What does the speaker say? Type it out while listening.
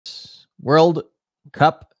World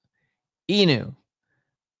Cup Inu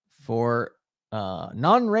for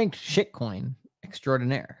non-ranked shitcoin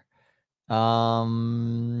extraordinaire. Do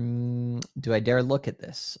I dare look at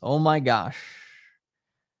this? Oh my gosh.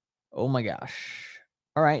 Oh my gosh.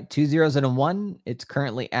 All right, 2 zeros and a 1. It's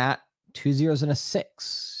currently at 2 zeros and a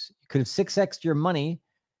 6. You could have 6x'd your money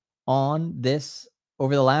on this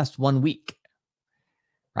over the last 1 week,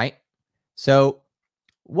 right? So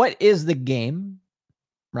what is the game,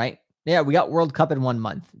 right? Yeah, we got World Cup in 1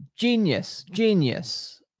 month. Genius,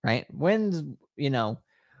 right? When's,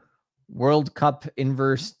 World Cup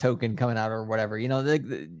inverse token coming out or whatever?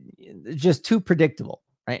 It's just too predictable,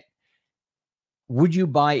 right? Would you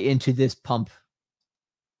buy into this pump?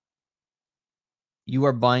 You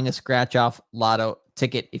are buying a scratch off lotto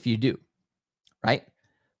ticket if you do, right?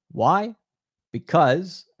 Why?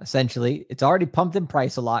 Because essentially it's already pumped in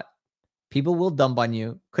price a lot. People will dump on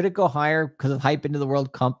you. Could it go higher because of hype into the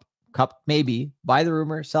World Cup? Maybe. Buy the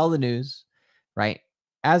rumor, sell the news, right?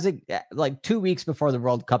 As it like 2 weeks before the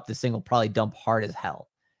World Cup, this thing will probably dump hard as hell,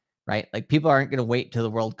 right? Like people aren't going to wait till the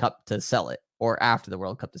World Cup to sell it or after the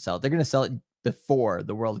World Cup to sell it. They're going to sell it before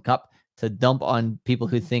the World Cup to dump on people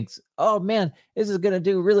who thinks, oh man, this is going to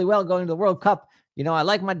do really well going to the World Cup. I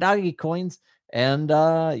like my doggy coins. And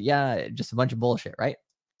yeah, just a bunch of bullshit, right?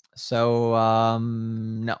 So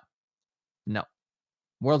no.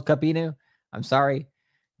 World Cup Inu, I'm sorry.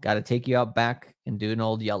 Got to take you out back and do an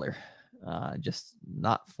old yeller. Just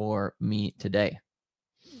not for me today.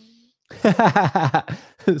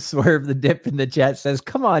 Swerve the Dip in the chat says,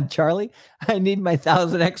 come on, Charlie. I need my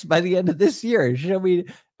 1000x by the end of this year. Show me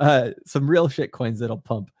some real shit coins that'll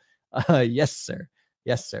pump. Yes, sir.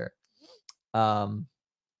 Yes, sir. And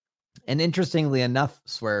interestingly enough,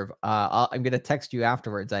 Swerve, I'm going to text you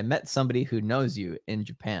afterwards. I met somebody who knows you in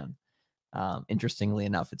Japan. Interestingly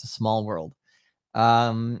enough, it's a small world.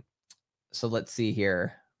 So let's see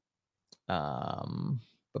here.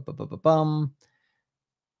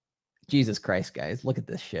 Jesus Christ, guys, look at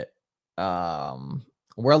this shit.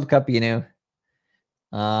 World Cup,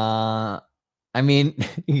 I mean,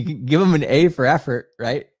 give them an A for effort,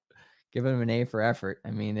 right? Give them an A for effort.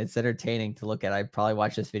 I mean, it's entertaining to look at. I'd probably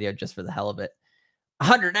watch this video just for the hell of it.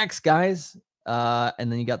 100x, guys.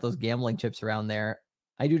 And then you got those gambling chips around there.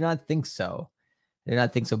 I do not think so.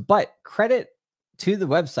 But credit to the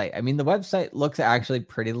website. I mean, the website looks actually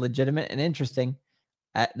pretty legitimate and interesting.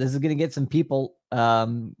 This is going to get some people,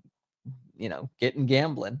 getting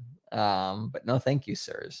gambling. But no, thank you,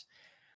 sirs.